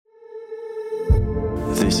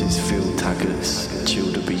This is Phil Taggart's Chill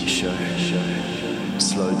the Beat Show.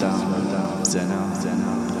 Slow down, zen out,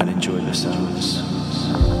 and enjoy the sounds.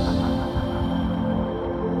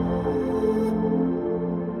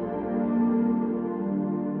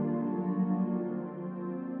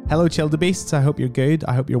 Hello, Chill the Beasts. I hope you're good.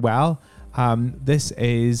 I hope you're well. This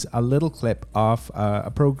is a little clip of a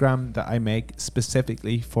program that I make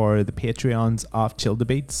specifically for the Patreons of Chill the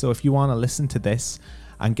Beats. So if you want to listen to this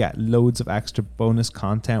and get loads of extra bonus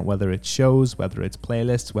content, whether it's shows, whether it's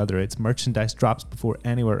playlists, whether it's merchandise drops before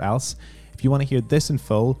anywhere else, if you want to hear this in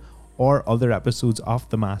full or other episodes of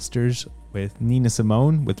The Masters with Nina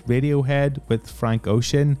Simone, with Radiohead, with Frank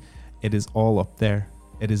Ocean, it is all up there.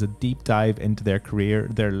 It is a deep dive into their career,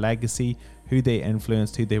 their legacy, who they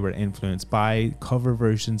influenced, who they were influenced by, cover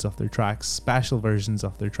versions of their tracks, special versions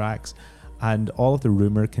of their tracks, and all of the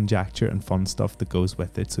rumour, conjecture and fun stuff that goes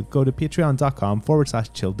with it. So go to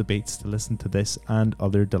patreon.com/chilldebates to listen to this and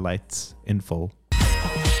other delights in full.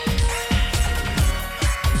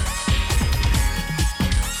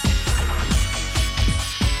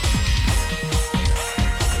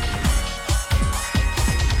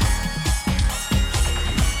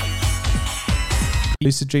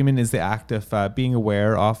 Lucid dreaming is the act of being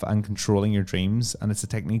aware of and controlling your dreams, and it's a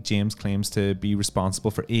technique James claims to be responsible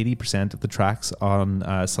for 80% of the tracks on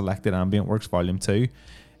Selected Ambient Works Volume 2.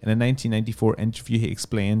 In a 1994 interview, he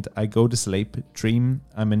explained, "I go to sleep, dream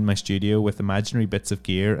I'm in my studio with imaginary bits of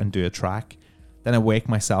gear and do a track. Then I wake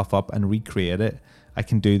myself up and recreate it. I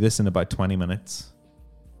can do this in about 20 minutes."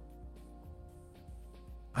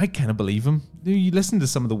 I kind of believe him. You listen to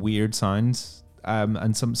some of the weird sounds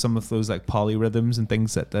and some of those like polyrhythms and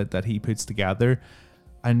things that he puts together,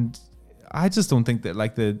 and I just don't think that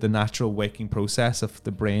like the natural waking process of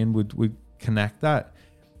the brain would connect that.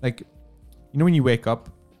 Like, you know, when you wake up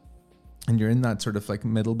and you're in that sort of like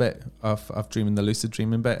middle bit of dreaming, the lucid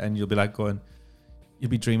dreaming bit, and you'll be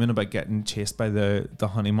dreaming about getting chased by the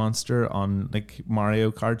honey monster on like Mario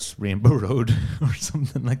Kart's Rainbow Road or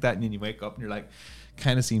something like that, and then you wake up and you're like,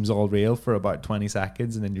 kind of seems all real for about 20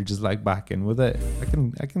 seconds, and then you're just like back in with it.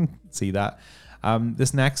 I can see that.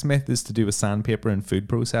 This next myth is to do with sandpaper and food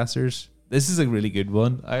processors. This is a really good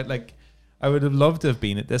one. I would have loved to have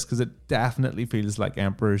been at this because it definitely feels like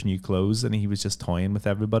Emperor's New Clothes, and he was just toying with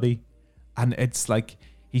everybody. And it's like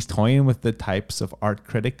he's toying with the types of art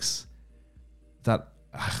critics that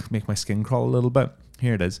make my skin crawl a little bit.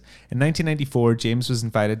 Here it is. In 1994, James was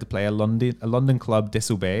invited to play a London club,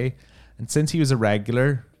 Disobey. And since he was a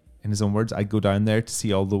regular, in his own words, I'd go down there to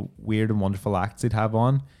see all the weird and wonderful acts they'd have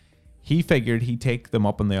on. He figured he'd take them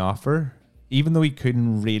up on the offer. Even though he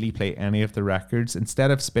couldn't really play any of the records,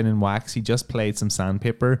 instead of spinning wax, he just played some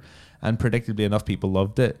sandpaper, and predictably enough, people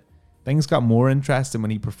loved it. Things got more interesting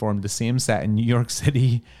when he performed the same set in New York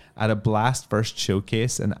City at a Blast First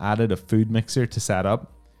showcase and added a food mixer to set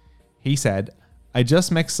up. He said, "I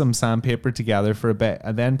just mixed some sandpaper together for a bit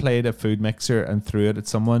and then played a food mixer and threw it at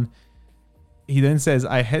someone." He then says,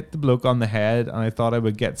 "I hit the bloke on the head and I thought I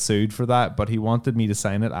would get sued for that, but he wanted me to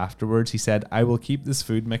sign it afterwards. He said, 'I will keep this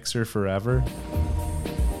food mixer forever.'"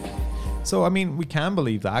 So, I mean, we can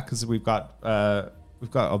believe that because we've got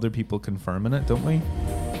other people confirming it, don't we?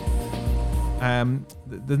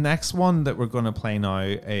 The next one that we're going to play now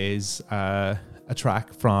is a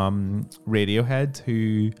track from Radiohead,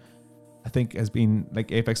 who I think has been, like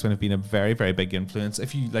Aphex Twin, have been a very, very big influence.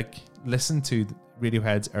 If you like listen to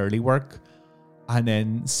Radiohead's early work and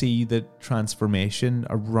then see the transformation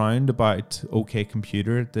around about OK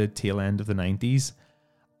Computer at the tail end of the 90s,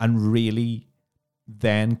 and really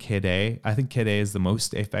then Kid A. I think Kid A is the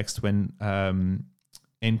most Aphex Twin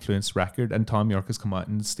influenced record, and Tom York has come out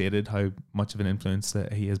and stated how much of an influence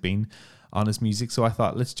that he has been on his music. So I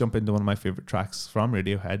thought, let's jump into one of my favorite tracks from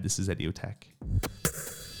Radiohead. This is Idiotech.